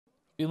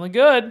Feeling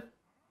good.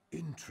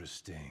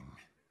 Interesting.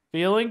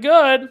 Feeling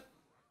good.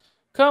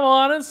 Come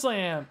on and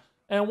slam.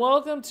 And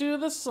welcome to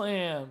the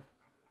slam.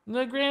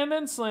 Nagrand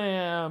and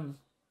slam.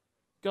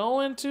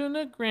 Going to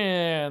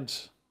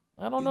Nagrand.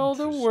 I don't know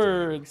the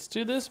words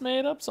to this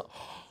made up song.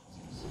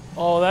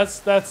 Oh,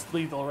 that's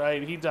lethal,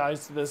 right? He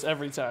dies to this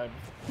every time.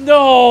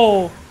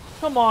 No!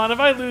 Come on, if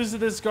I lose to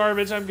this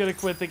garbage, I'm gonna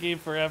quit the game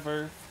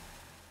forever.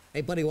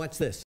 Hey, buddy, watch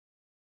this.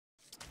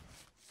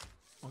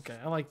 Okay,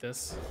 I like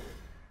this.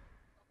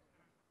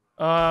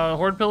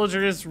 Horde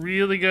Pillager is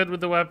really good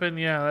with the weapon.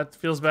 Yeah, that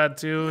feels bad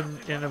too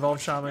in Evolved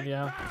Shaman,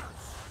 yeah.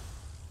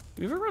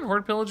 Do we ever run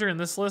Horde Pillager in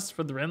this list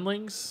for the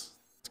Renlings?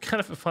 It's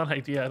kind of a fun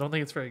idea. I don't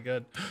think it's very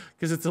good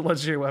because it's a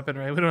legendary weapon,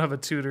 right? We don't have a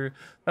tutor.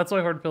 That's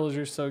why Horde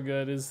Pillager is so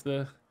good, is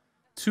the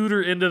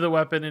tutor into the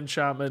weapon in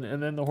Shaman,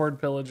 and then the Horde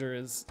Pillager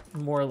is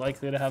more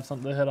likely to have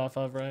something to hit off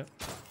of, right?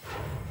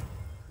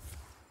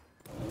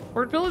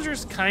 Horde Pillager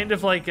is kind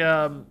of like,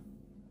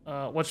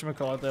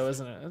 whatchamacallit though,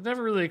 isn't it? It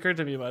never really occurred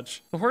to me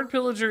much. The Horde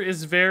Pillager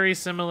is very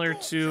similar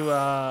to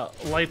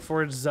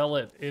Lightforge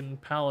Zealot in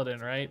Paladin,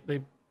 right?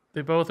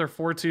 They both are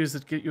 4/2s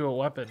that get you a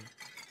weapon.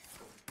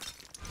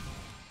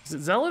 Is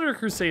it Zealot or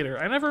Crusader?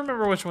 I never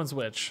remember which one's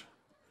which.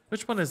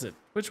 Which one is it?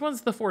 Which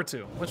one's the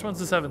 4/2? Which one's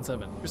the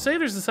 7/7?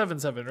 Crusader's the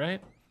 7/7,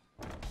 right?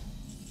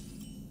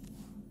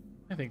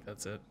 I think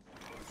that's it.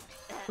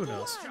 Who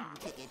knows?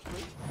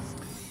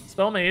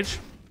 Spell Mage.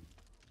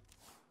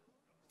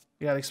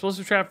 You got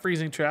Explosive Trap,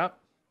 Freezing Trap.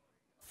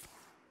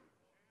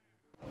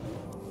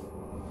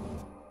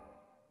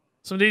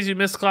 Some days you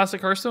miss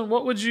classic Hearthstone.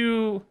 What would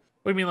you...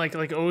 What do you mean, like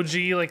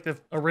OG, like the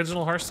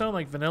original Hearthstone?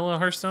 Like vanilla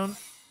Hearthstone?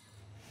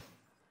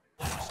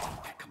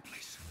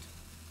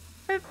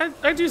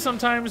 I do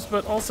sometimes,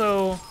 but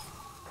also...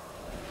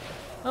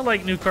 I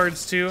like new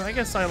cards too. I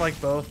guess I like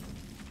both.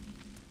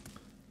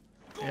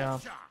 Yeah.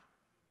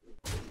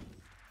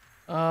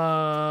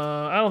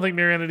 I don't think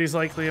Mirror Entity's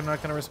likely. I'm not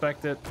going to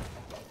respect it.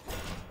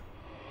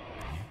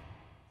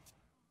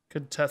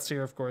 Could test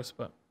here, of course,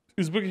 but...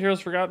 Is Book of Heroes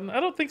forgotten? I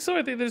don't think so.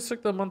 I think they just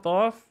took the month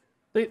off.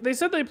 They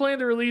said they plan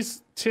to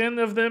release 10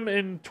 of them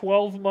in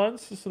 12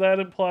 months, so that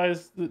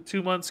implies that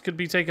 2 months could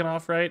be taken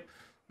off, right?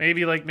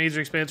 Maybe like major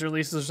expansion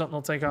releases or something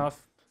will take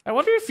off. I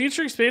wonder if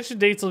future expansion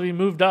dates will be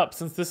moved up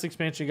since this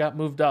expansion got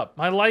moved up.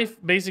 My life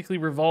basically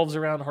revolves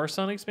around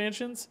Hearthstone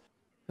expansions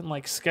and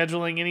like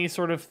scheduling any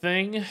sort of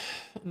thing.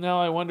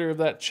 Now I wonder if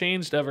that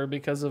changed ever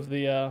because of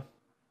the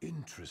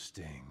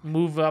Interesting.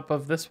 move up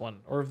of this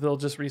one, or if they'll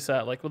just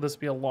reset. Like, will this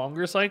be a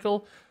longer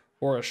cycle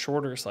or a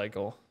shorter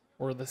cycle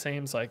or the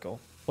same cycle?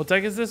 What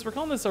deck is this? We're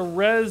calling this a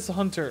REZ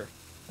Hunter.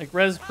 Like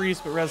Rez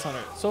Priest, but REZ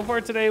Hunter. So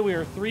far today, we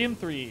are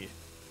 3-3.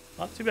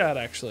 Not too bad,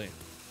 actually.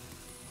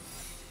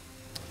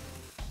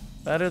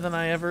 Better than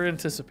I ever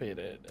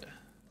anticipated.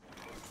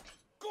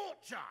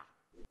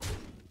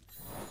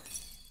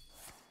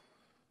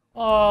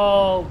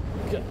 Oh,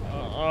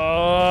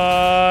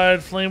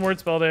 God. Flame Ward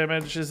spell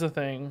damage is a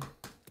thing.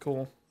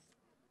 Cool.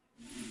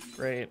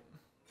 Great.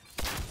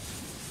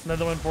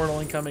 Another one portal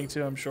incoming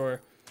too, I'm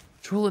sure.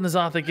 Jewel and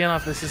Azoth again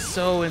off this is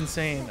so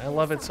insane. I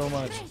love it so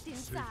much.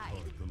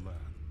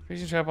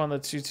 Freezing Trap on the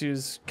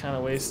 2/2's kind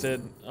of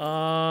wasted.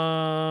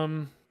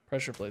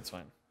 Pressure Plate's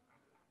fine.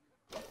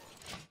 I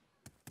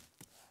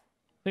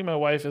think my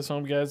wife is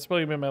home, guys. It's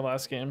probably been my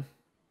last game.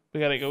 We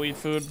gotta go eat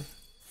food.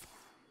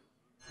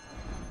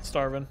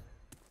 Starving.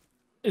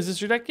 Is this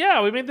your deck?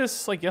 Yeah, we made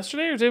this like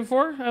yesterday or day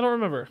before? I don't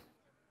remember.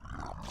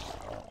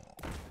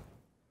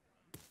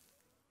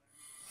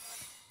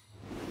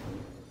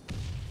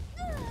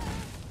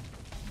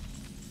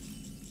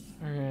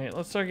 Alright,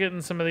 let's start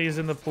getting some of these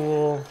in the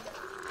pool.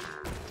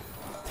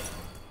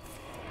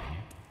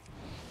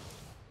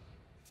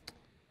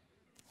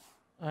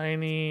 I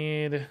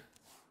need...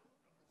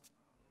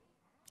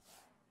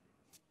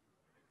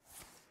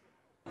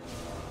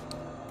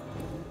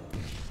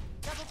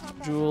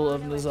 Jewel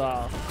of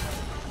N'Zoth.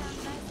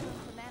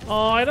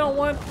 Oh, I don't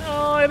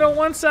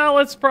want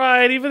Salet's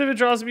Pride. Even if it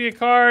draws me a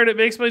card, it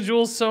makes my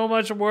Jewel so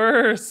much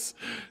worse.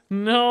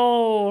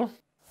 No.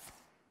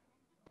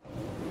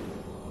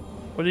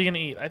 What are you gonna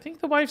eat? I think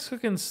the wife's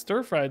cooking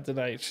stir-fried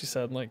tonight, she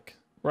said. Like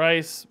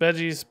rice,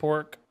 veggies,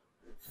 pork,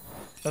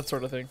 that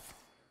sort of thing.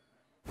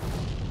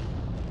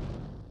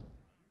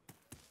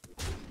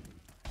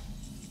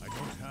 I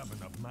don't have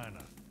enough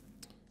mana.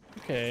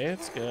 Okay,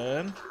 it's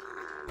good.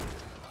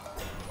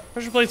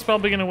 Pressure Plate's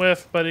probably gonna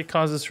whiff, but it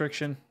causes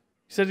friction.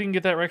 You said you can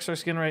get that Rexar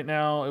skin right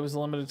now. It was a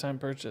limited time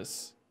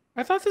purchase.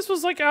 I thought this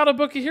was like out of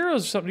Book of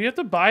Heroes or something. Do you have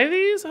to buy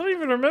these? I don't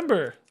even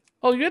remember.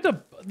 Oh, you had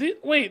to...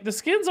 wait, the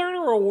skins aren't a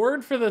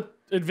reward for the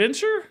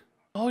adventure?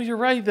 Oh, you're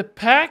right. The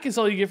pack is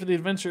all you get for the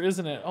adventure,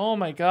 isn't it? Oh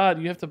my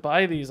god, you have to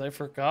buy these. I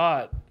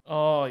forgot.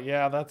 Oh,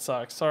 yeah, that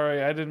sucks.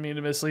 Sorry, I didn't mean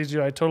to mislead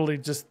you. I totally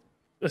just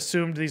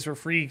assumed these were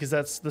free because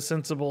that's the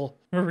sensible,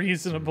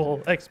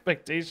 reasonable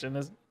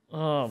expectation.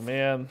 Oh,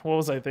 man. What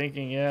was I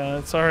thinking?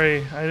 Yeah,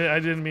 sorry. I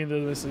didn't mean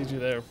to mislead you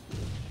there.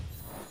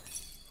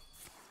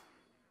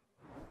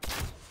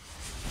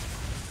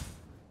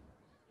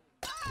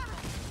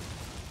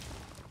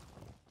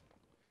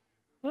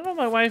 I don't know if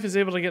my wife is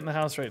able to get in the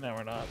house right now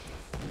or not.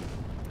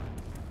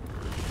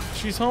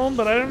 She's home,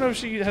 but I don't know if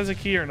she has a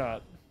key or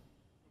not.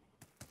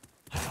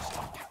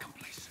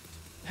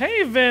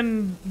 Hey,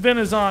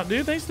 Venizant,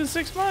 dude. Thanks for the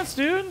 6 months,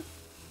 dude.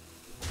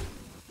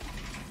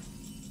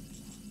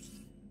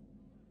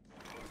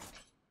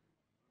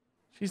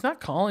 She's not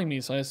calling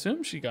me, so I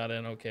assume she got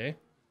in okay.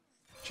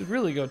 Should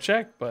really go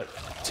check, but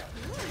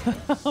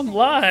I'm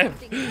live.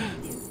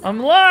 I'm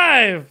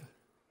live.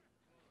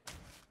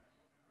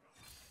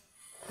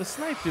 Does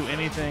Snipe do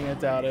anything? I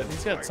doubt it.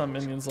 He's got some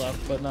minions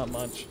left, but not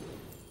much.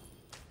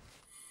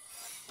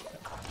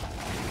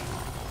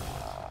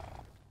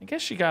 I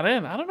guess she got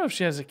in. I don't know if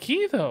she has a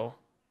key, though.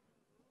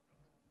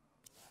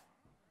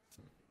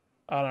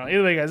 I don't know.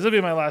 Either way, guys, this will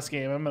be my last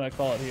game. I'm going to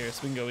call it here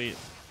so we can go eat.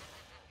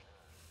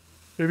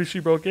 Maybe she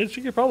broke in.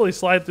 She could probably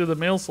slide through the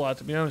mail slot,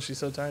 to be honest. She's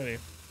so tiny.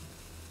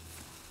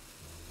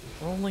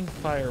 Rolling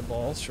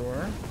fireball,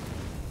 sure.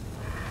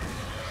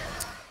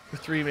 For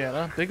 3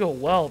 mana. Big ol'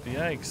 whelp,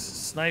 yikes.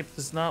 Snipe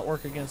does not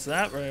work against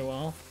that very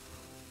well.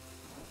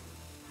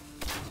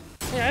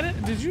 Hey,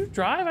 did you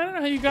drive? I don't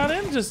know how you got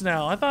in just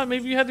now. I thought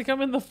maybe you had to come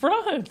in the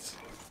front.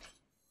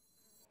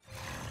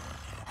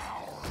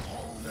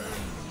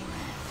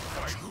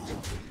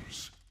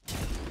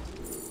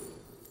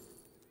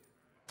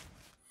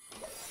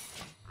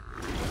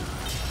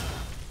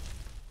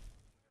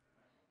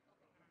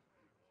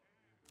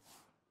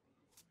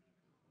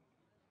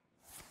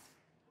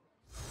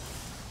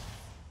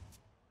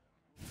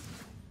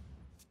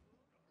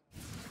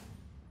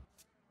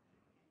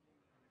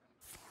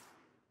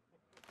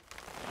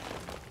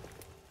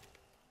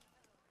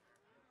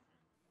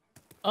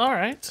 All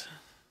right.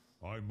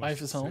 Wife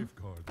is home.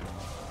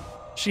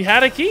 She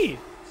had a key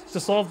to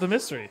solve the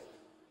mystery.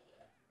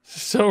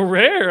 So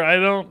rare. I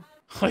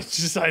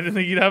didn't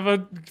think you'd have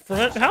a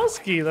front house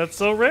key. That's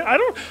so rare.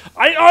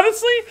 I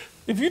honestly,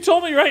 if you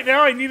told me right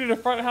now I needed a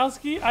front house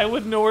key, I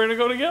wouldn't know where to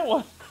go to get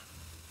one.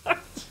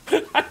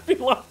 I'd be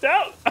locked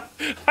out.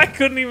 I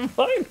couldn't even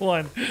find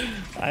one.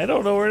 I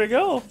don't know where to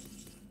go.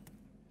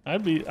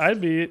 I'd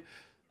be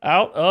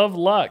out of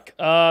luck.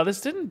 This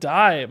didn't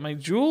die. My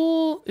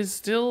jewel is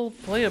still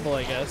playable,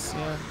 I guess.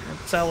 Yeah,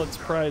 Salad's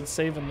Pride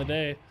saving the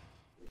day.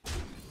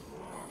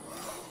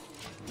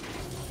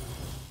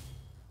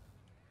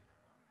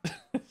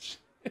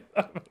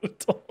 I'm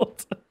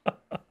told.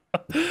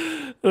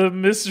 The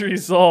mystery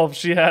solved.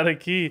 She had a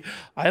key.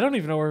 I don't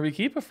even know where we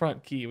keep a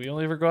front key. We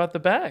only ever go out the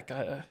back.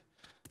 I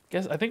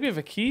think we have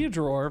a key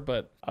drawer,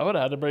 but I would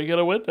have had to break out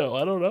a window.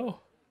 I don't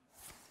know.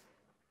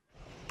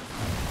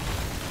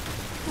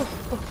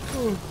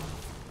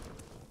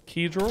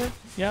 Key drawer?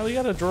 Yeah, we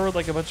got a drawer with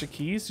like a bunch of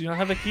keys. Do you not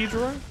have a key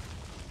drawer?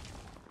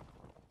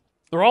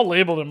 They're all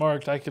labeled and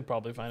marked. I could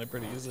probably find it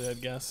pretty easily,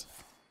 I'd guess.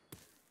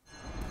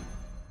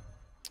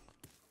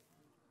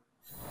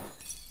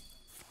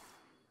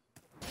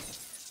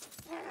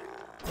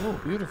 Oh,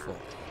 beautiful.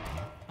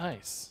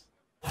 Nice.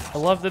 I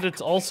love that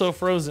it's also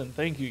frozen.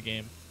 Thank you,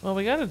 game. Well,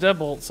 we got a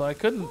deadbolt, so I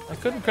couldn't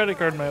credit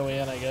card my way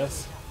in, I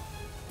guess.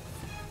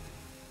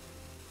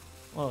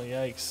 Oh,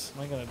 yikes.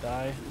 Am I gonna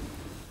die?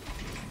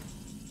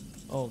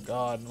 Oh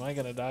god, am I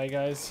gonna die,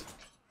 guys?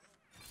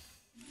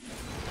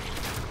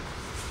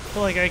 I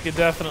feel like I could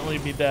definitely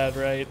be dead,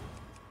 right?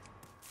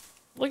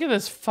 Look at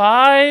this,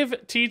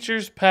 5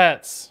 teachers'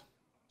 pets.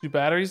 Do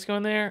batteries go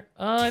in there?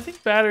 I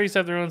think batteries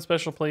have their own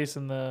special place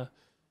in the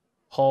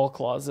hall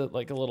closet,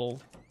 like a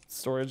little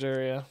storage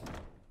area.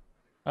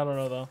 I don't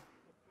know, though.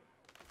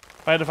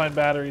 If I had to find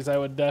batteries, I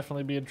would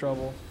definitely be in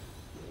trouble.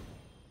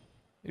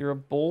 You're a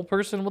bowl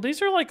person? Well,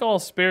 these are like all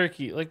spare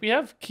keys. Like, we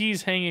have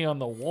keys hanging on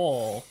the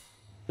wall.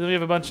 Then we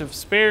have a bunch of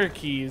spare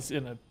keys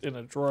in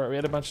a drawer. We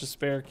had a bunch of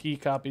spare key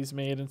copies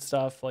made and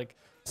stuff, like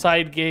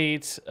side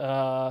gate,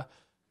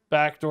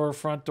 back door,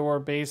 front door,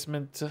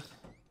 basement.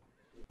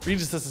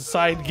 Regis has a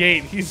side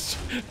gate.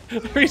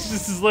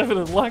 Regis is living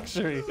in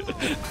luxury.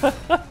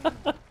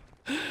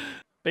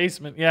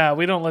 Basement. Yeah,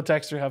 we don't let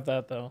Dexter have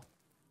that though.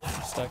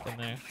 He's stuck in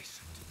there.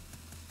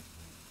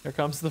 Here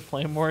comes the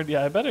flame ward.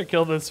 Yeah, I better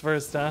kill this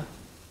first, huh?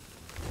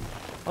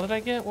 What did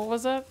I get? What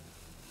was that?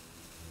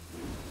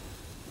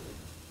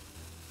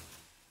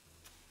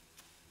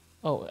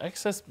 Oh,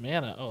 excess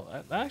mana. Oh,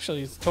 that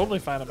actually is totally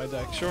fine on my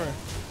deck, sure.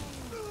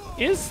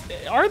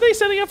 Are they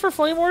setting up for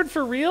Flame Ward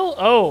for real?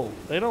 Oh,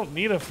 they don't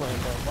need a Flame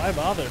Ward. Why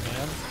bother,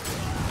 man?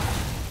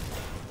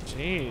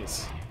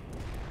 Jeez.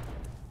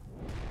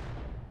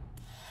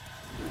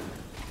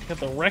 Got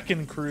the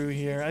Wrecking Crew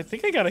here. I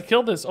think I gotta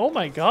kill this. Oh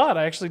my god,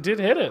 I actually did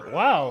hit it.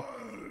 Wow.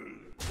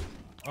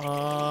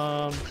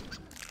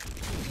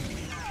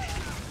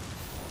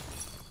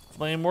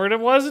 Flame Ward it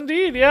was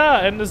indeed, yeah.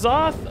 And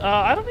N'Zoth,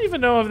 I don't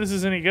even know if this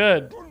is any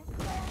good.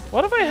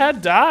 What if I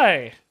had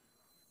die?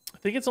 I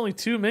think it's only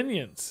 2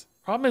 minions.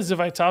 Problem is if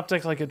I top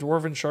deck like a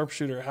Dwarven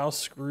Sharpshooter, how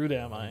screwed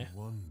am I?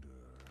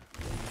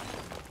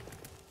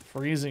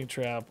 Freezing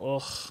Trap,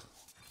 ugh.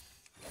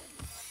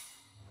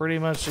 Pretty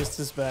much just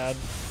as bad.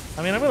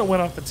 I mean, I'm gonna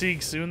win off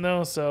fatigue soon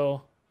though,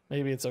 so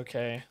maybe it's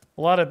okay.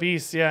 A lot of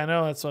beasts, yeah, I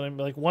know that's what I'm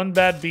like. 1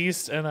 bad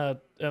beast and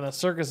a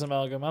circus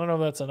amalgam. I don't know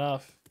if that's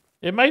enough.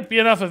 It might be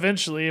enough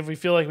eventually if we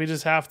feel like we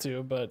just have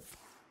to, but...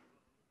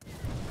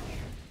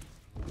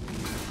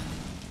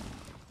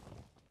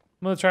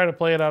 I'm gonna try to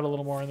play it out a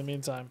little more in the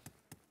meantime.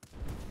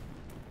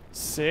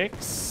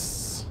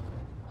 6.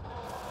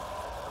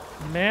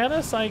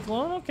 Mana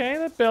Cyclone. Okay,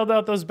 that bailed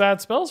out those bad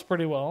spells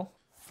pretty well.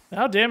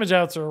 Now damage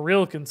outs are a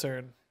real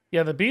concern.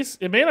 Yeah, the beast,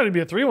 it may not even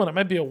be a 3-1, it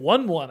might be a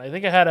 1-1. I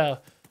think I had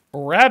a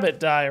rabbit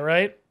die,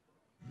 right?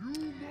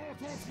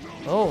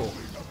 Oh,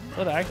 is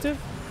that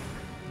active?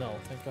 No,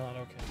 thank God,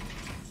 okay.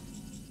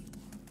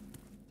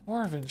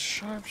 Dwarven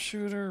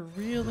Sharpshooter,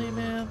 really,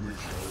 man?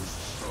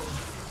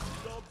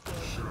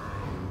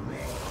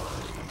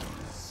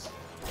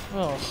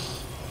 Oh.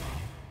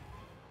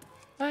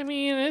 I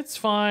mean, it's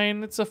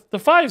fine. It's the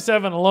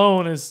 5/7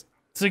 alone is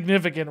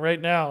significant right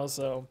now,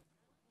 so.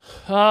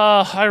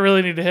 I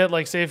really need to hit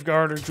like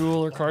Safeguard or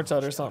Jewel or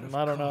Cartut or something.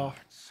 I don't know.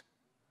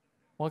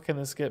 What can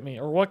this get me?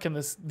 Or what can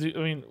this do? I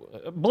mean,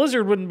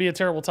 Blizzard wouldn't be a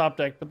terrible top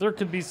deck, but there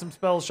could be some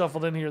spells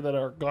shuffled in here that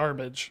are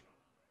garbage.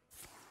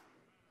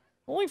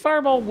 Rolling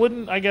Fireball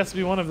wouldn't, I guess,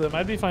 be one of them.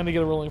 I'd be fine to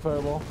get a Rolling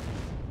Fireball.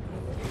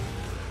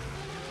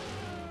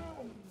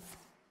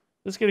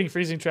 This getting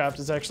Freezing Trapped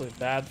is actually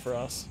bad for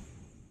us.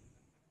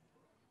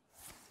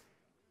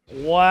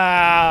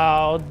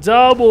 Wow,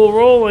 double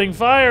Rolling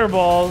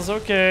Fireballs,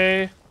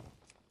 okay.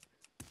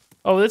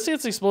 Oh, this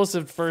gets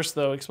Explosive first,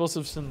 though.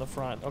 Explosive's in the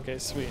front. Okay,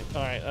 sweet.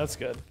 All right, that's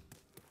good.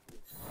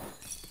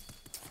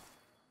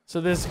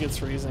 So this gets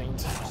Freezing.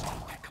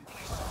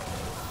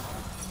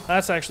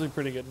 That's actually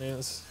pretty good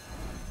news.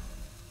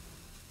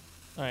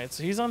 All right,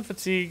 so he's on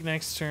Fatigue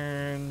next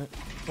turn.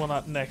 Well,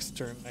 not next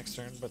turn,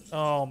 but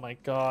oh my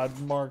God,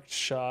 Marked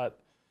Shot.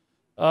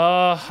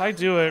 I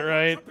do it,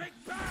 right?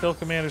 Kill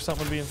Command or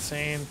something would be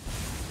insane.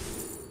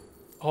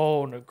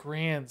 Oh, no,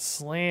 Grand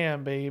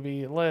Slam,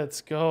 baby.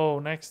 Let's go.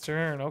 Next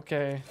turn.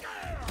 Okay.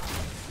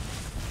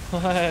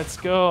 Let's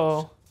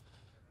go.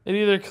 It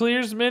either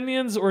clears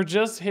minions or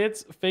just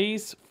hits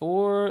face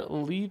for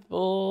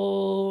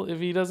lethal. If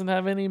he doesn't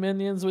have any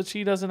minions, which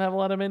he doesn't have a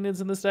lot of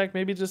minions in this deck,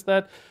 maybe just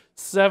that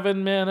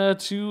 7 mana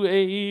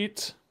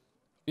 2/8.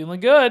 Feeling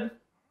good.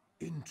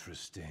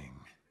 Interesting.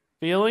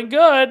 Feeling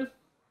good.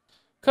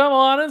 Come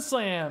on and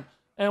slam.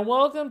 And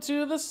welcome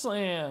to the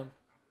slam.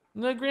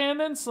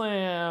 Nagrand and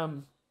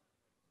slam.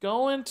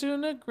 Going to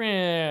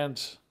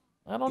Nagrand.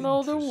 I don't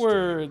know the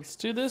words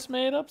to this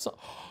made up song.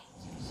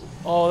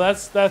 Oh,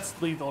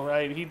 that's lethal,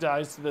 right? He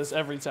dies to this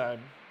every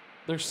time.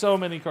 There's so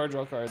many card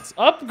draw cards.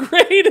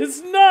 Upgrade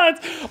is nuts.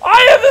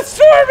 Eye of the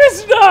Storm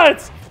is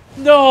nuts.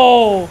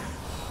 No.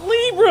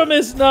 Libram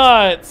is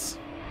nuts.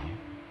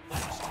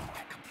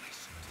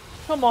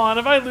 Come on,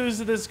 if I lose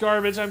to this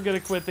garbage, I'm gonna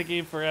quit the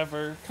game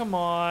forever. Come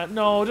on.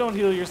 No, don't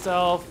heal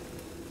yourself.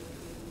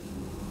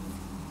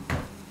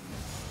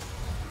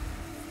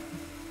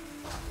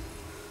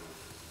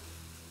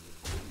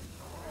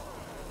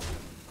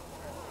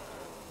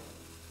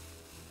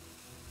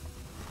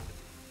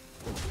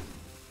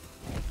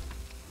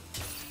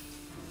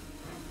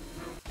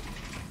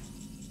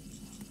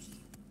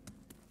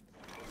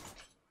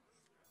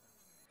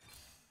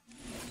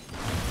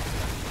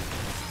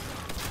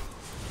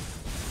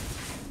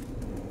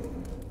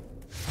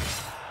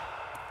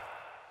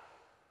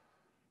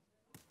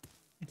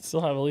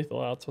 Still have a lethal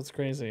out, so it's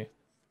crazy.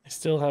 I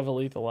still have a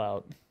lethal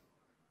out.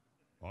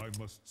 I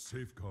must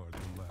safeguard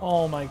the land.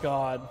 Oh my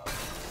God.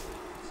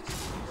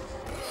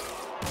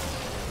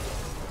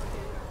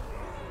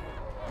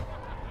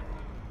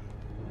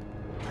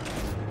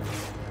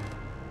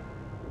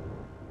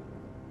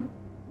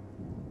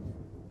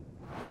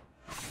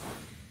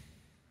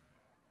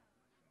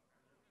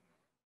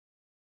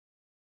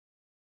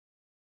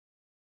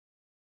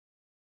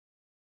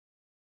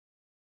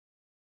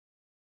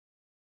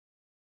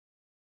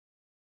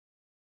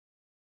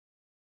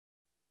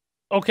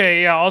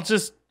 Okay, yeah, I'll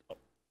just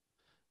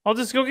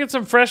go get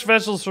some fresh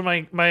vegetables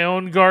from my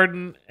own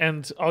garden,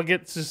 and I'll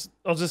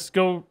just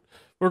go.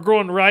 We're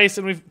growing rice,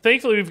 and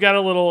thankfully we've got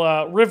a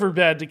little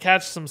riverbed to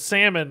catch some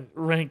salmon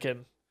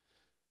ranking.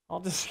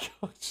 I'll just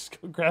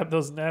go grab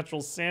those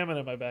natural salmon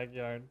in my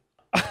backyard.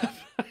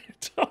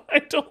 I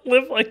don't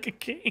live like a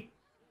king.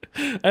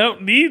 I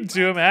don't need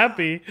to. I'm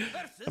happy.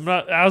 I'm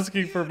not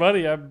asking for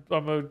money. I'm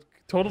a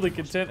totally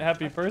content,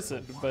 happy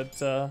person,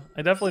 but I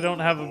definitely don't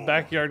have a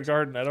backyard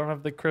garden. I don't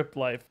have the Crip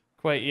life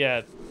quite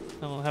yet.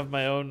 I don't have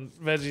my own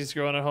veggies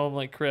growing at home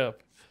like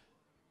Crip.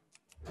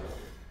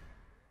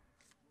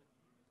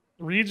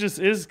 Regis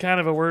is kind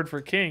of a word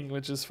for king,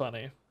 which is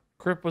funny.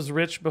 Crip was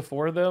rich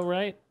before though,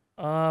 right?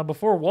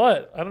 Before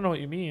what? I don't know what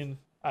you mean.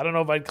 I don't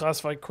know if I'd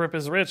classify Crip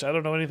as rich. I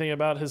don't know anything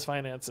about his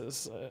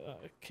finances.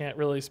 I can't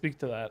really speak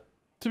to that.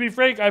 To be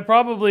frank, I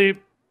probably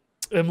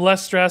am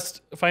less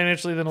stressed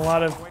financially than a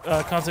lot of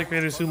content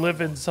creators who live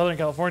in Southern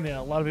California.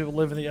 A lot of people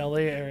live in the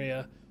LA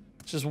area.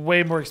 It's just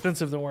way more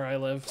expensive than where I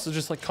live. So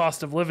just like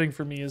cost of living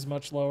for me is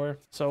much lower.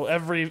 So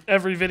every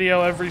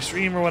video, every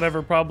stream or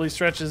whatever probably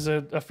stretches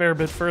a fair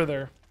bit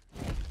further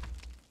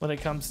when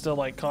it comes to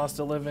like cost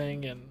of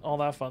living and all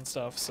that fun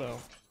stuff. So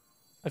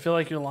I feel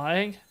like you're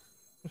lying.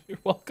 You're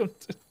welcome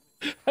to.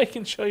 I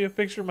can show you a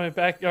picture of my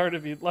backyard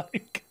if you'd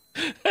like.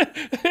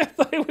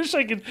 I wish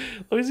I could.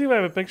 Let me see if I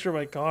have a picture of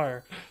my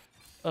car.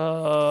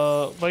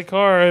 My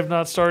car I have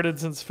not started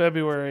since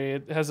February.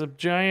 It has a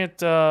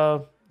giant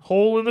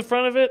hole in the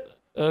front of it.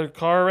 A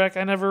car wreck.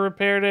 I never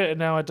repaired it, and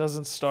now it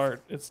doesn't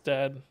start. It's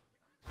dead.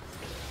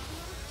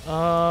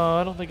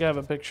 I don't think I have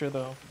a picture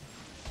though.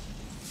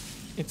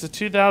 It's a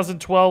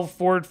 2012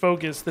 Ford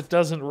Focus that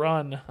doesn't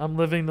run. I'm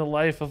living the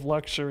life of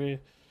luxury.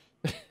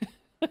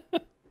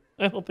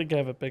 I don't think I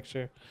have a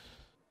picture.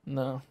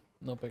 No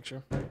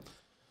picture.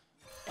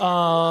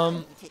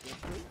 The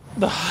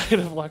height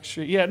of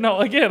luxury. Yeah, no.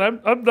 Again,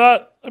 I'm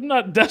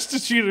not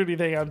destitute or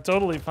anything. I'm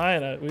totally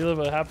fine. We live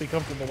a happy,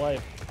 comfortable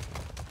life.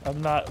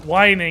 I'm not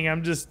whining.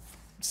 I'm just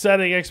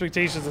setting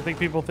expectations. I think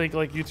people think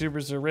like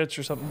YouTubers are rich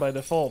or something by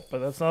default, but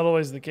that's not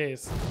always the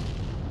case.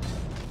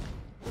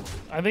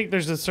 I think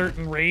there's a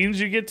certain range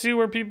you get to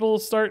where people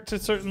start to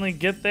certainly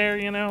get there,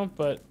 you know,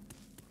 but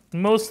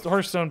most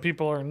Hearthstone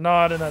people are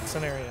not in that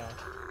scenario.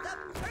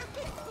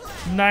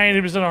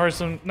 90% of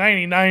Hearthstone,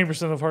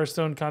 99% of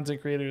Hearthstone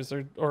content creators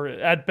are, or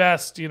at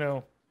best, you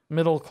know,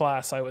 middle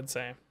class, I would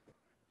say.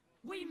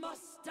 We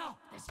must stop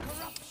this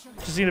corruption.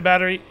 Just need a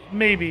battery?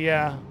 Maybe,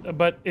 yeah,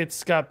 but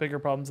it's got bigger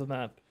problems than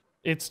that.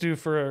 It's due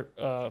for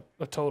a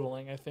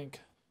totaling, I think.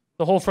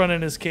 The whole front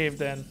end is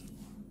caved in.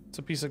 It's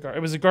a piece of garbage.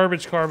 It was a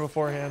garbage car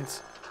beforehand.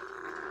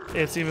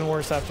 It's even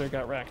worse after it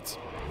got wrecked.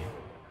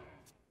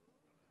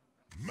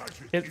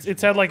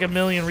 It's had like 1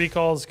 million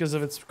recalls because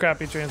of its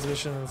crappy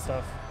transmission and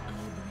stuff.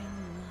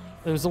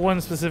 There was the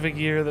one specific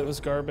year that was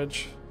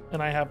garbage,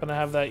 and I happen to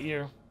have that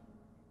year.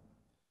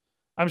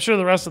 I'm sure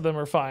the rest of them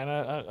are fine.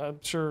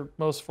 I'm sure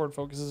most Ford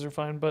Focuses are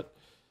fine, but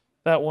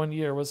that one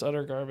year was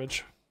utter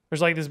garbage.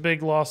 There's like this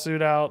big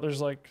lawsuit out.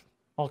 There's like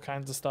all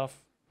kinds of stuff.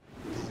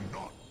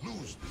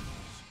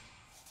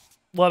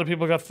 A lot of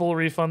people got full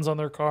refunds on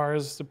their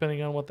cars,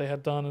 depending on what they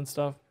had done and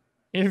stuff.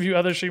 Interview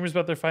other streamers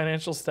about their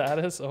financial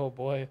status? Oh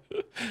boy.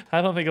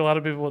 I don't think a lot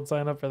of people would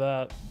sign up for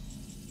that.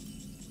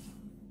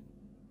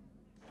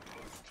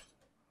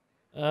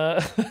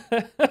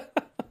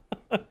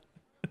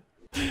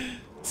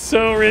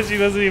 So rich he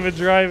doesn't even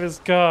drive his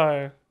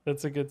car.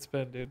 That's a good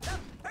spin, dude.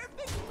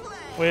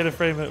 Way to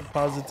frame it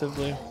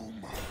positively.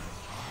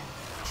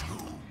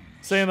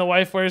 Saying the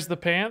wife wears the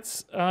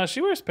pants?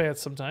 She wears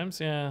pants sometimes,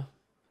 yeah.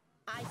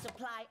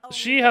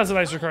 She has a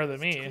nicer car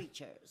than me.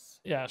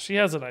 Yeah, she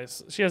has a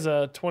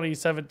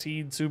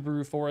 2017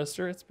 Subaru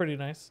Forester. It's pretty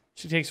nice.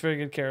 She takes very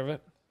good care of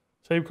it.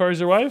 Same car as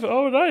your wife?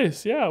 Oh,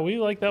 nice. Yeah, we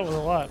like that one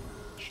a lot.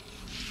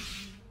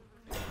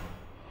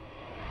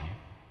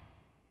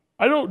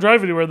 I don't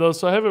drive anywhere though,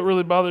 so I haven't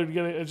really bothered to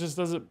get it. It just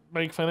doesn't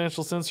make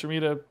financial sense for me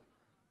to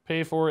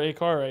pay for a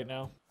car right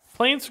now.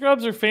 Plain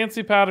scrubs or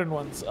fancy patterned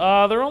ones?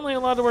 They're only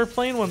allowed to wear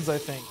plain ones, I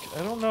think.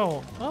 I don't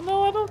know. Oh,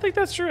 no, I don't think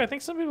that's true. I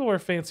think some people wear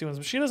fancy ones,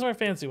 but she doesn't wear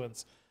fancy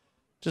ones.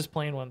 Just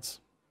plain ones.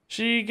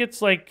 She gets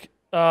like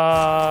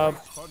more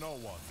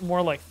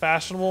like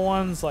fashionable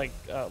ones, like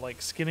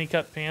skinny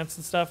cut pants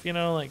and stuff, you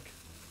know, like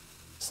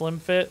slim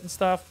fit and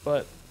stuff,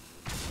 but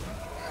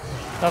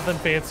nothing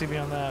fancy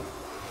beyond that.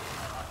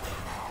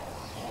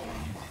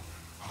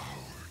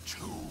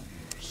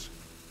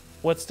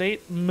 What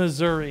state?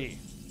 Missouri.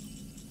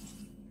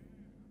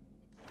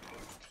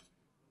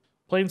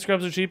 Plain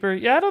scrubs are cheaper?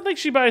 Yeah, I don't think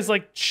she buys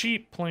like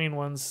cheap plain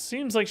ones.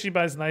 Seems like she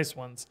buys nice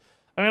ones.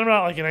 I mean, I'm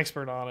not like an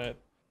expert on it.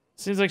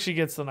 Seems like she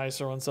gets the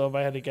nicer ones, so if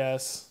I had to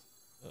guess.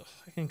 Ugh,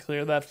 I can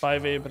clear that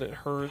 5A, but it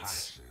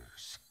hurts.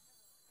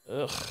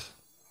 Ugh.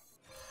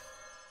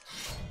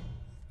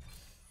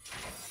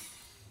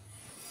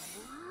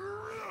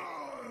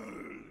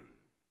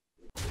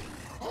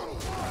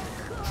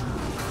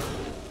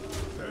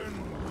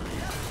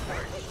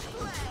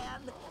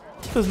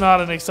 This is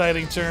not an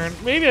exciting turn.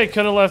 Maybe I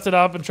could have left it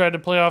up and tried to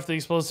play off the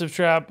explosive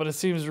trap, but it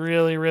seems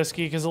really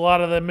risky because a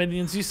lot of the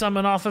minions you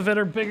summon off of it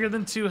are bigger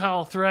than 2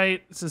 health,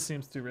 right? This just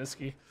seems too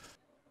risky.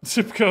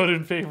 Zip code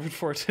in favorite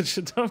for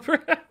attention dumper.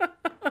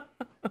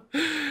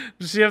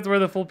 Does she have to wear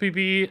the full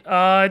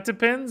PPE? It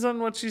depends on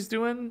what she's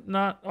doing.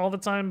 Not all the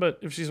time, but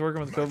if she's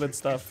working with COVID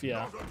stuff,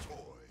 yeah.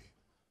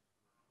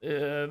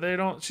 They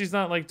don't. She's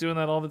not like doing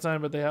that all the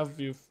time, but they have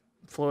you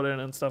float in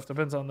and stuff.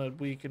 Depends on the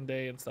week and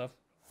day and stuff.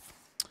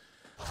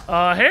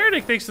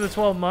 Heretic, thanks for the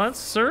 12 months.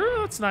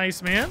 Sir, that's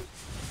nice, man.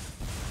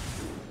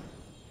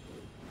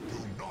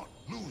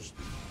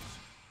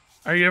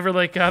 Are you ever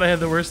like, God, I had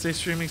the worst day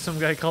streaming, some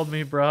guy called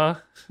me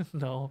brah?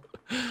 No.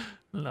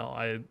 No,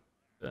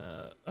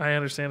 I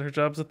understand her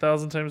job's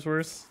 1,000 times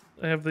worse.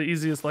 I have the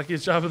easiest,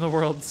 luckiest job in the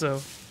world,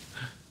 so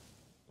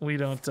we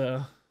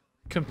don't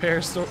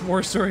compare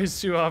war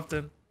stories too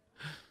often.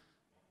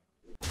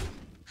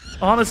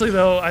 Honestly,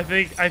 though, I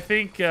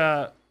think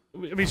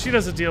I mean, she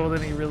doesn't deal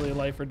with any really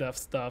life or death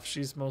stuff.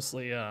 She's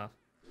mostly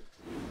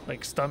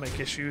like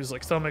stomach issues,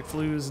 like stomach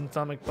flus and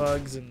stomach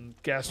bugs and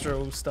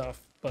gastro stuff.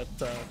 But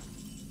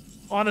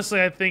honestly,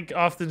 I think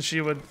often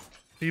she would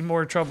be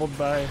more troubled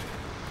by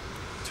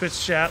Twitch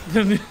chat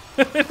than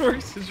in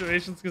work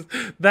situations, because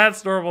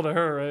that's normal to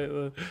her,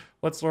 right?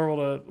 What's normal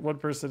to one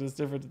person is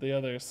different to the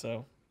other.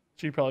 So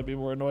She'd probably be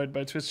more annoyed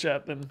by Twitch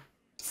chat than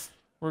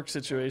work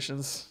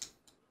situations.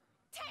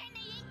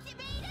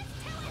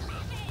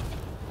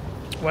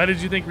 Why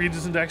did you think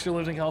Regis and Dexter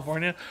lived in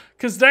California?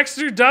 Because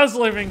Dexter does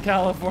live in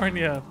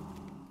California.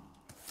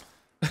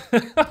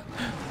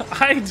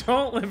 I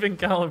don't live in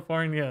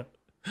California.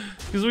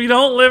 Because we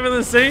don't live in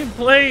the same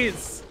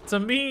place. It's a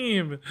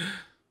meme.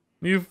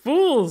 You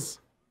fools.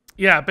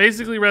 Yeah,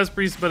 basically Res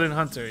Priest, but in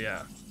Hunter,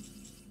 yeah.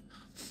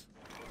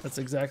 That's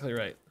exactly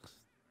right.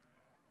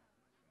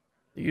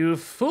 You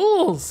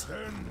fools.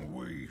 Then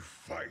we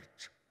fight.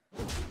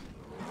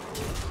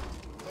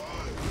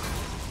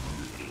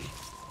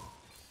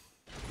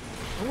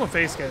 I'm going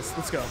face, guys.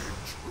 Let's go.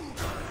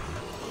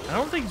 I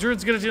don't think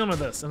Druid's good at dealing with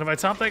this. And if I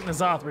top deck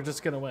N'Zoth, we're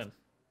just going to win.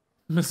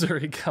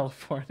 Missouri,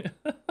 California.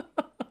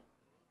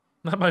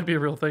 That might be a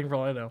real thing for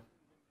all I know.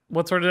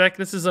 What sort of deck?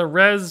 This is a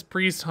Res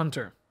Priest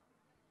Hunter.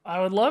 I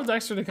would love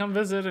Dexter to come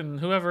visit and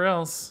whoever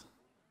else.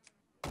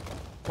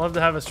 Love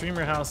to have a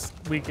streamer house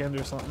weekend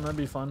or something. That'd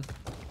be fun.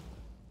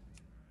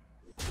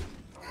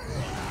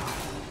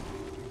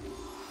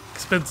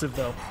 Expensive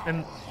though.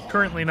 And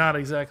currently not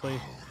exactly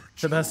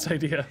the best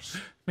idea.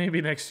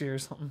 Maybe next year or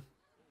something.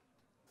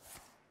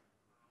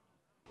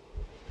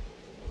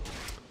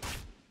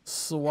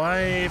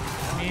 Swipe.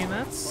 I mean,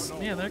 that's...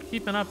 Yeah, they're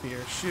keeping up here.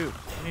 Shoot.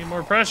 I need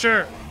more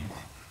pressure.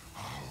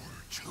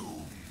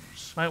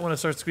 Might want to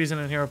start squeezing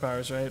in hero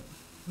powers, right?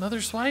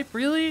 Another swipe?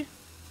 Really?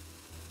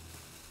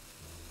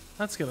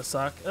 That's gonna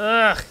suck.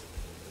 Ugh.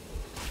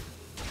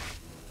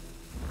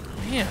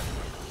 Man.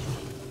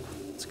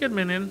 It's a good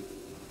minion.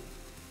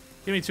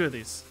 Give me 2 of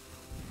these.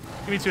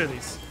 Give me 2 of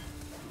these.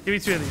 Give me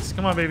 2 of these.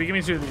 Come on, baby. Give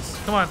me 2 of these.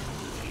 Come on.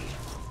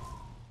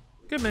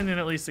 Good minion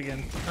at least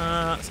again.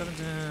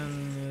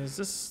 17. Is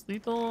this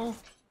lethal?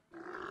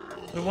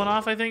 We one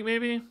off, I think,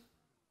 maybe?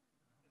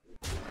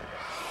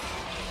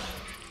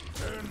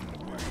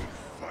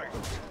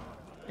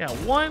 Yeah,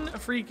 1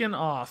 freaking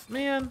off.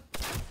 Man.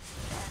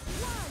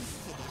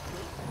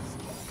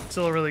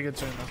 Still a really good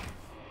turn, though.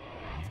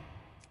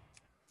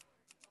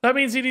 That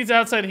means he needs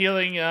outside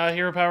healing.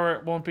 Hero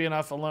power won't be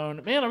enough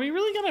alone. Man, are we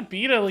really gonna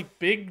beat a like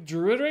big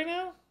druid right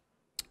now?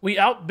 We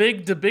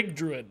out-bigged a big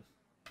druid.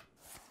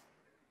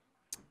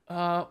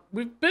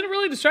 We've been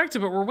really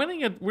distracted, but we're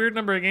winning a weird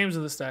number of games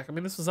of this stack. I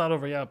mean, this is not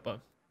over yet, but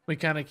we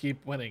kind of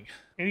keep winning.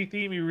 Any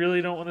theme you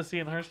really don't want to see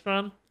in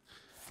Hearthstone?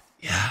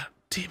 Yeah,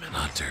 Demon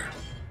Hunter.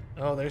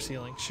 Oh, there's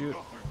healing. Shoot.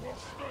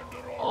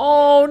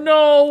 Oh,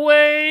 no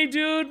way,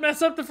 dude.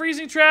 Mess up the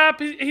freezing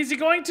trap. Is he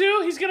going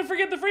to? He's going to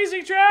forget the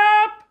freezing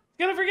trap.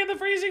 He's going to forget the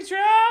freezing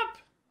trap.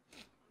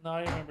 No,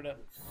 I remembered it.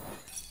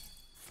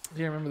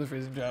 Do you remember the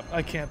freezing trap?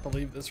 I can't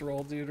believe this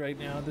roll, dude, right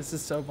now. This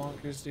is so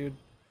bonkers, dude.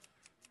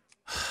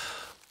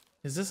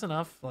 Is this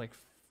enough? Like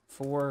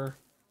 4,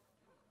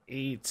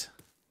 8.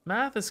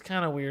 Math is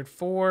kind of weird.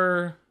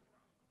 4.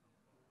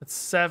 It's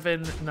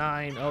 7,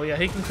 9. Oh yeah,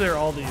 he can clear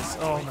all these.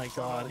 Oh my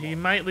god. He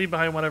might leave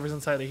behind whatever's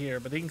inside of here,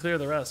 but he can clear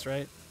the rest,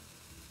 right?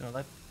 No,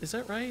 that is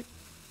that right?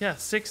 Yeah,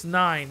 6,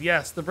 9.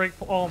 Yes, the break.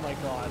 Oh my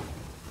god.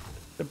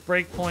 The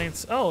break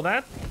points. Oh,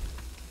 that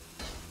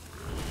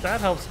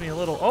helps me a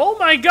little. Oh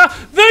my god.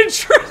 The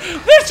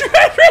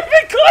Dread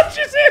Raven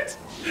clutches it.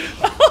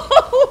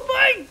 Oh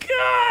my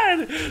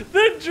god.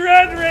 The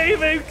Dread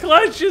Raven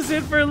clutches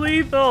it for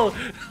lethal.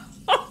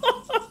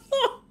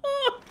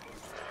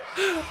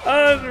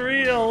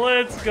 Unreal.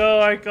 Let's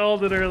go. I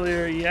called it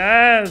earlier.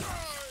 Yes.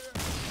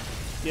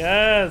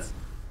 Yes.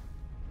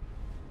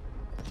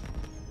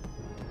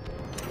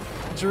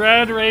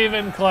 Dread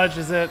Raven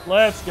clutches it.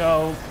 Let's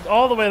go.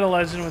 All the way to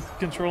Legend with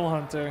Control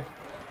Hunter.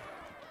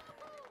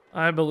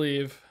 I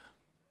believe.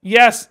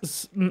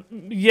 Yes.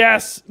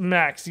 Yes,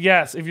 Max.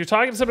 Yes. If you're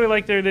talking to somebody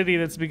like they're an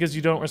idiot, it's because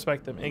you don't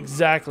respect them.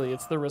 Exactly.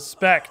 It's the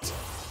respect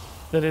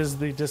that is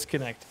the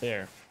disconnect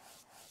there.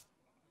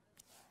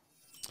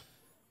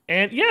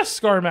 And yes,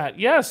 Scarmat,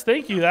 yes,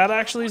 thank you. That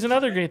actually is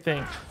another great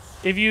thing.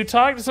 If you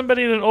talk to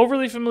somebody in an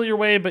overly familiar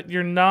way, but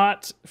you're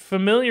not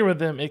familiar with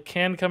them, it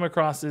can come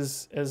across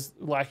as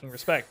lacking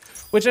respect,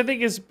 which I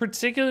think is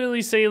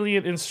particularly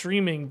salient in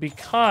streaming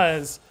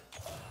because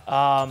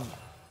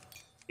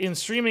in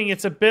streaming,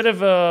 it's a bit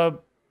of a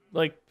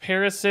like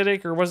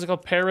parasitic or what's it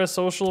called,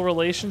 parasocial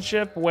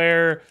relationship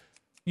where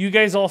you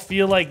guys all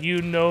feel like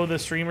you know the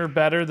streamer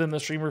better than the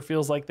streamer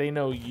feels like they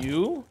know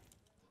you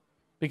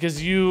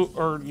because you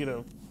are, you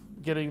know,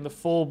 getting the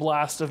full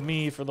blast of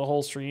me for the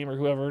whole stream or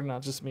whoever,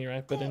 not just me,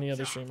 right? But any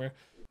other streamer.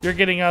 You're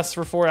getting us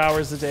for 4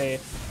 hours a day.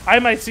 I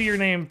might see your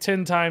name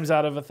 10 times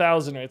out of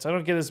 1,000, right? So I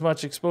don't get as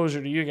much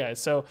exposure to you guys.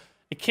 So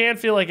it can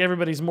feel like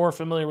everybody's more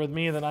familiar with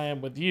me than I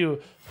am with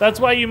you. That's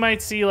why you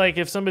might see like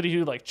if somebody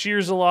who like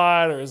cheers a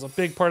lot or is a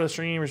big part of the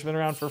stream or has been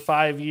around for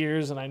 5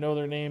 years and I know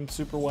their name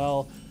super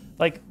well,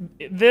 like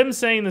them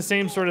saying the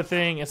same sort of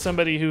thing as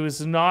somebody who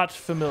is not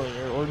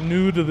familiar or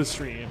new to the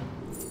stream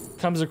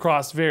comes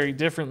across very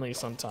differently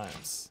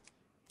sometimes,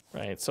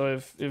 right? So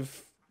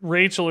if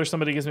Rachel or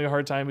somebody gives me a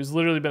hard time who's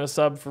literally been a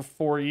sub for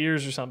 4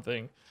 years or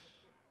something,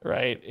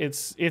 right?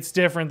 It's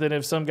different than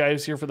if some guy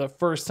who's here for the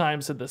first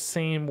time said the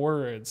same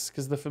words,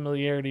 because the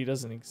familiarity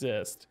doesn't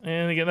exist.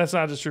 And again, that's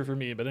not just true for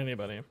me, but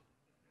anybody.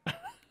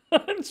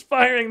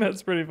 Inspiring,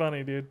 that's pretty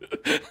funny, dude.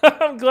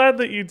 I'm glad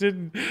that you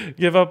didn't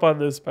give up on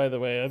this, by the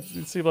way.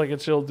 You seem like a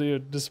chill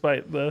dude,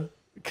 despite the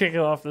kicking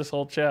off this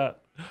whole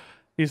chat.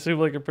 You seem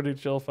like a pretty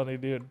chill, funny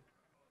dude.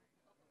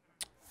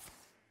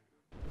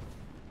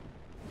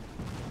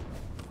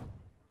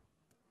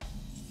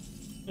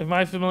 Am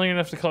I familiar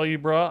enough to call you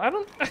bra? I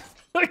don't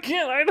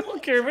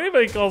care if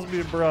anybody calls me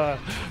a bra.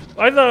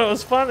 I thought it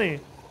was funny.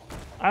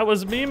 I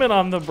was memeing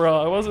on the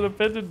bra. I wasn't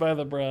offended by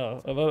the bra.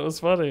 I thought it was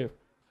funny.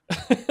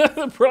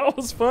 The bra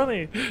was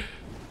funny.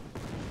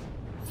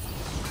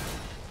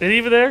 And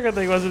even the haircut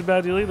thing wasn't a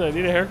bad deal either. I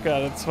need a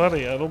haircut. It's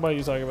funny. I don't mind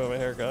you talking about my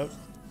haircut.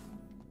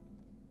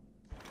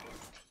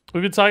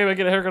 We've been talking about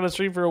getting a haircut on the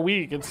stream for a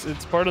week.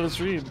 It's part of the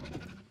stream.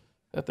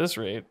 At this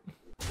rate.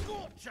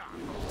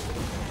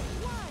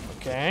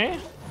 Okay.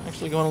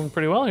 Actually going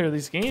pretty well here,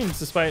 these games,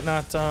 despite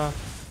not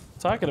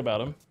talking about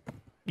them.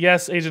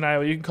 Yes, Agent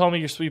Iowa, you can call me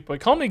your sweet boy.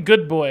 Call me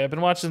good boy. I've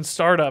been watching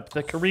Startup,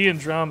 the Korean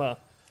drama.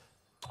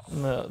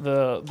 And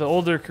the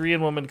older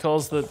Korean woman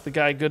calls the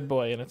guy good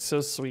boy, and it's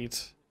so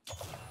sweet.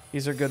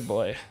 He's her good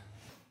boy.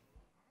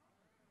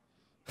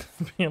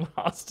 Being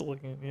hostile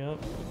again, yep.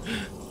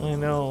 I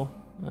know.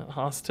 That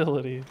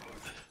hostility.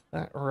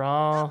 That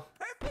raw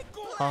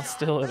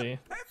hostility.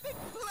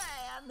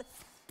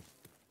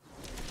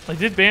 I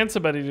did ban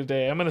somebody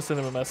today. I'm gonna send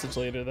him a message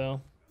later, though.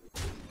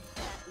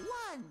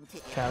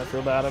 Kinda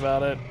feel bad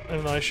about it.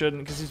 Even though I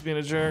shouldn't, because he's being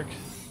a jerk.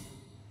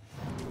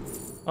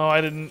 Oh,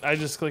 I didn't. I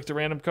just clicked a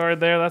random card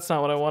there. That's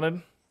not what I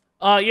wanted.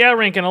 Yeah,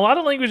 Rankin. A lot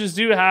of languages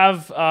do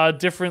have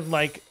different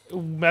like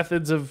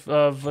methods of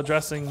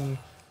addressing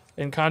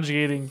and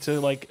conjugating to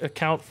like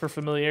account for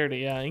familiarity.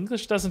 Yeah,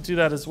 English doesn't do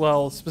that as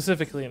well,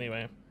 specifically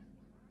anyway.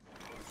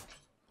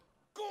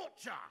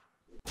 Gotcha.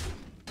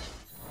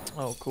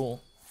 Oh,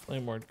 cool.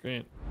 Flameward,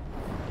 great.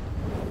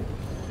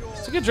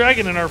 It's a good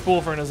dragon in our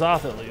pool for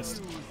Nazoth at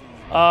least.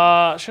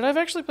 Should I have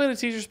actually played a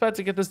teacher's pet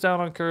to get this down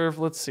on curve?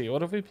 Let's see.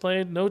 What have we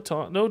played? No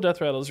death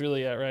rattles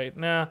really yet, right?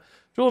 Nah.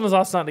 Jewel of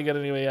Nazoth's not to get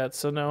anyway yet,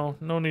 so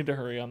no need to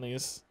hurry on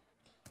these.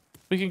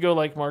 We can go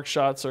like Mark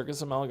Shot,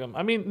 Circus Amalgam.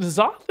 I mean,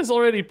 Nazoth is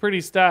already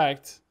pretty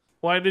stacked.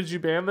 Why did you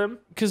ban them?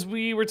 Because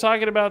we were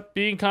talking about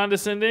being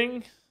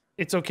condescending.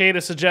 It's okay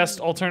to suggest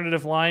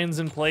alternative lines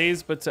and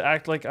plays, but to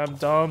act like I'm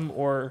dumb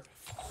or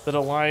that a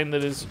line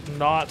that is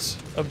not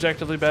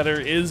objectively better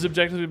is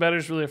objectively better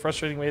is really a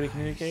frustrating way to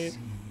communicate.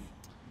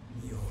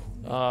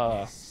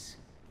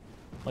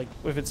 Like,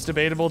 if it's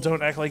debatable,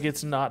 don't act like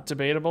it's not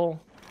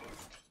debatable.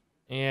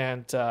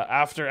 And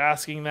after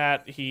asking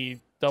that, he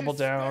doubled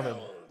down and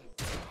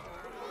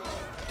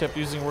kept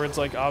using words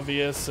like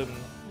obvious and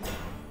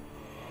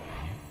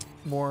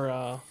more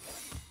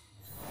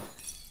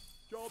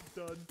job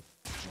done.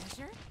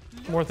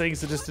 More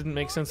things that just didn't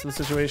make sense in the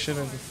situation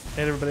and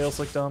made everybody else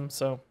look dumb,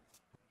 so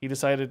he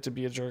decided to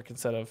be a jerk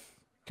instead of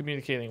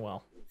communicating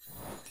well.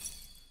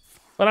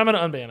 But I'm gonna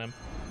unban him.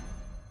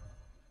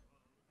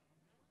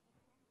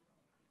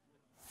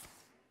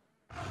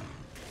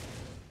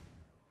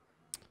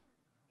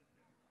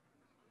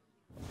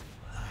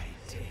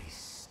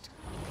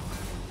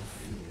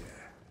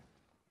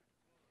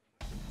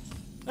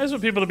 I just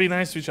want people to be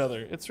nice to each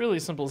other. It's really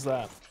as simple as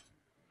that.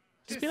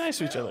 Just be nice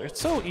to each other. It's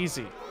so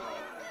easy.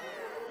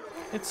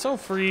 It's so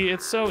free.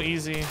 It's so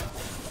easy.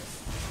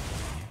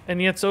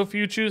 And yet so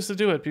few choose to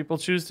do it. People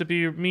choose to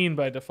be mean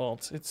by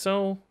default. It's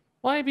so...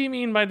 Why be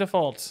mean by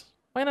default?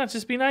 Why not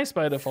just be nice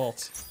by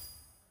default?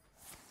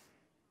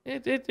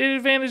 It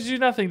advantages you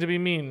nothing to be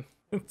mean.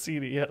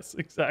 CD, yes,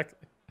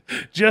 exactly.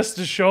 Just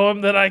to show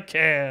him that I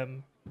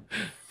can.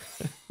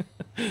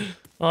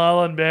 Well,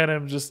 I'll unban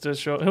him just to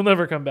show... He'll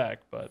never come back,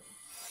 but...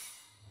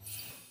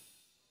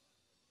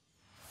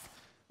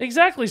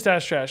 Exactly,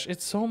 Stash Trash.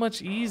 It's so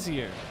much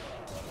easier.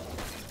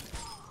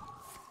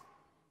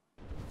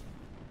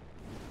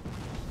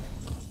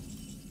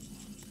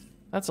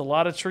 That's a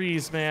lot of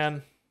trees,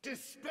 man.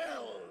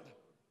 Dispelled.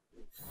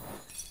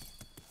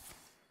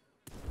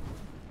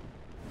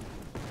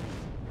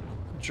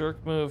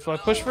 Jerk move. Do I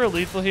push for a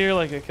lethal here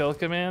like a kill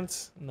command?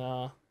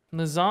 Nah.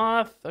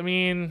 Nazoth, I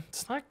mean,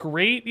 it's not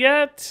great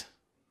yet.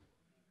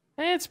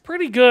 It's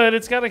pretty good.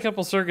 It's got a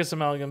couple circus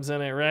amalgams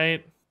in it,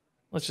 right?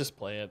 Let's just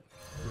play it.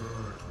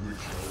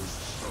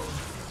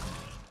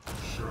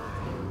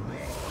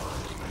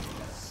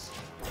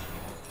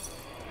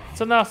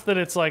 It's enough that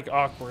it's like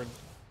awkward.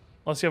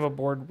 Unless you have a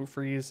board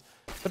freeze.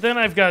 But then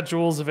I've got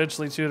jewels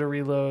eventually too to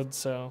reload,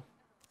 so.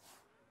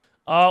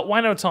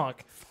 Why no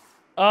talk?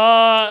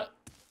 No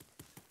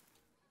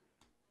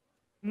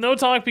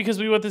talk because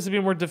we want this to be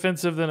more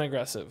defensive than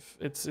aggressive.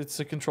 It's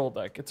a control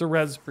deck. It's a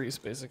res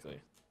priest, basically.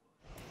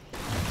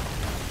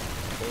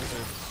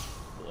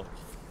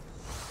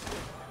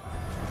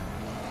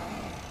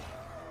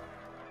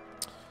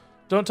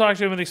 Don't talk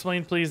to him and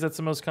explain, please. That's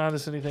the most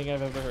condescending thing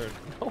I've ever heard.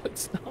 No,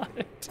 it's not.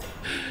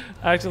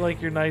 Acting like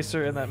you're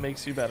nicer and that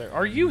makes you better.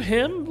 Are you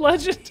him,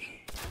 Legend?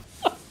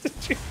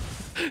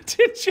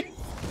 Did you?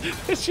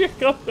 Did you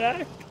go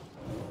back?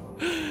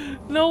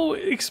 No,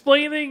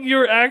 explaining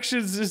your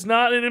actions is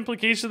not an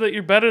implication that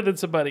you're better than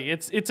somebody.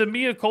 It's a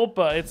mea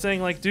culpa. It's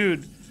saying like,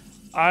 dude,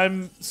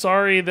 I'm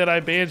sorry that I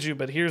banned you,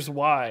 but here's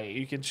why.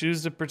 You can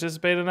choose to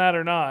participate in that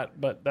or not,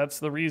 but that's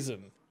the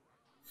reason.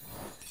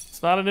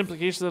 It's not an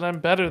implication that I'm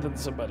better than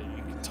somebody.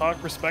 You can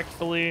talk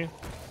respectfully.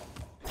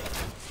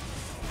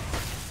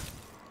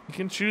 You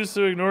can choose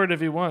to ignore it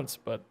if he wants,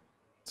 but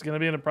it's gonna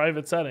be in a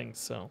private setting,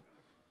 so.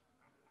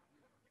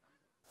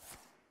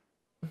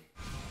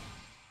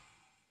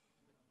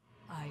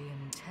 I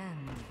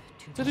intend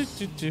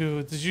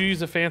to Did you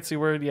use a fancy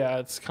word? Yeah,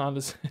 it's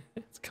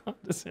it's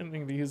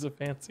condescending to use a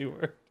fancy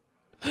word.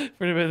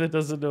 For anybody that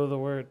doesn't know the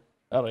word.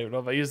 I don't even know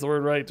if I used the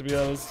word right, to be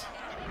honest.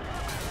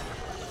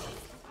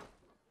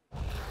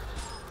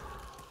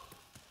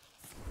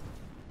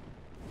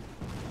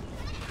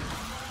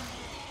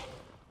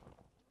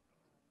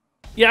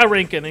 Yeah,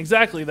 Rankin,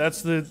 exactly.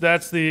 That's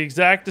the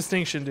exact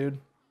distinction, dude.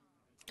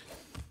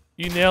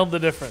 You nailed the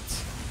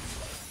difference.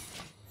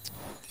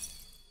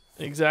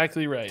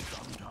 Exactly right.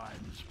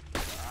 Sometimes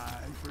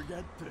I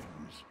forget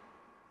things.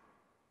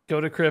 Go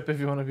to Crip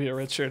if you want to be a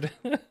Richard.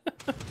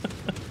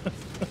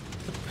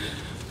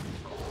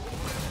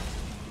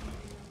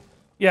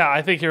 Yeah,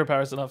 I think Hero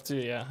Power's enough too,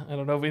 yeah. I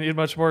don't know if we need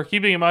much more.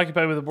 Keeping him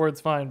occupied with the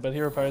board's fine, but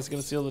Hero Power's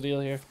gonna seal the deal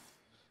here.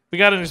 We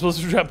got an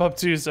explosive trap up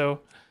too,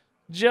 so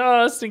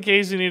just in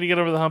case you need to get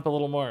over the hump a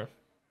little more.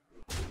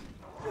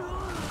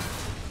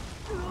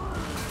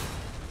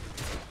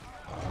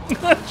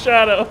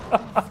 Shadow.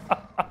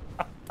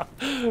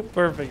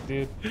 Perfect,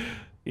 dude.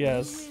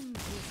 Yes.